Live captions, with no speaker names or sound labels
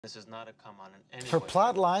This is not a come on in any Her way.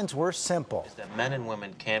 plot lines were simple. Is that men and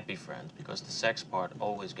women can't be friends because the sex part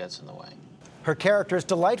always gets in the way. Her characters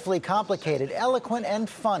delightfully complicated, eloquent, and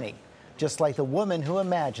funny, just like the woman who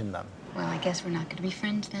imagined them. Well, I guess we're not going to be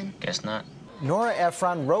friends then. Guess not. Nora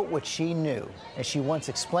Ephron wrote what she knew, as she once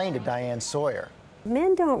explained to Diane Sawyer.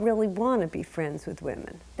 Men don't really want to be friends with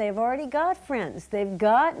women. They've already got friends. They've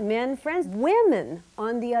got men friends. Women,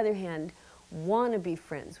 on the other hand, want to be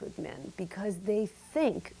friends with men because they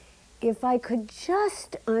think, if I could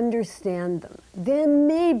just understand them, then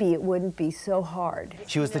maybe it wouldn't be so hard.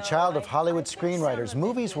 She was the child of Hollywood screenwriters.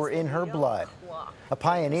 Movies were in her blood. A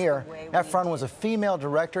pioneer, Ephron was a female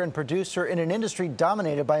director and producer in an industry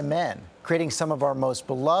dominated by men, creating some of our most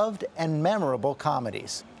beloved and memorable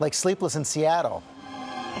comedies, like Sleepless in Seattle.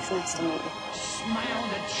 It's nice to meet you. Smile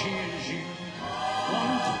that cheers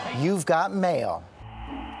you. You've Got Mail.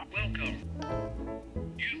 Welcome.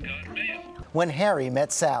 You've got mail. When Harry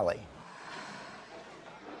Met Sally.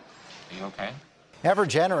 Are you okay? Ever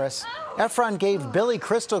generous, Ephron gave Billy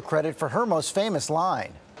Crystal credit for her most famous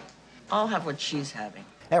line. I'll have what she's having.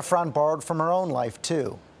 Ephron borrowed from her own life,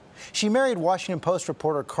 too. She married Washington Post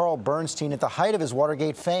reporter Carl Bernstein at the height of his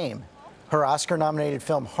Watergate fame. Her Oscar-nominated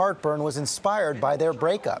film Heartburn was inspired by their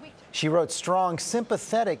breakup. She wrote strong,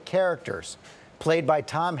 sympathetic characters, played by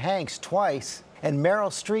Tom Hanks twice and Meryl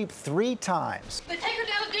Streep 3 times.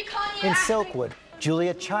 In Silkwood,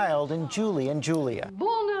 Julia Child in Julie and Julia.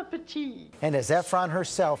 Bon appetit. And as Ephron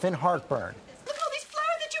herself in Heartburn. Look at all these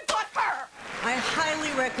flowers that you bought her. I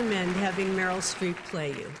highly recommend having Meryl Streep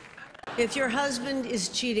play you. If your husband is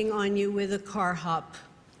cheating on you with a car hop,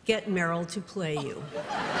 get Meryl to play you.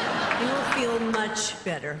 You will feel much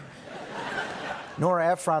better. Nora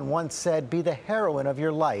Ephron once said, "Be the heroine of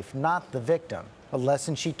your life, not the victim." A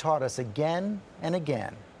lesson she taught us again and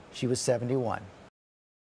again. She was 71.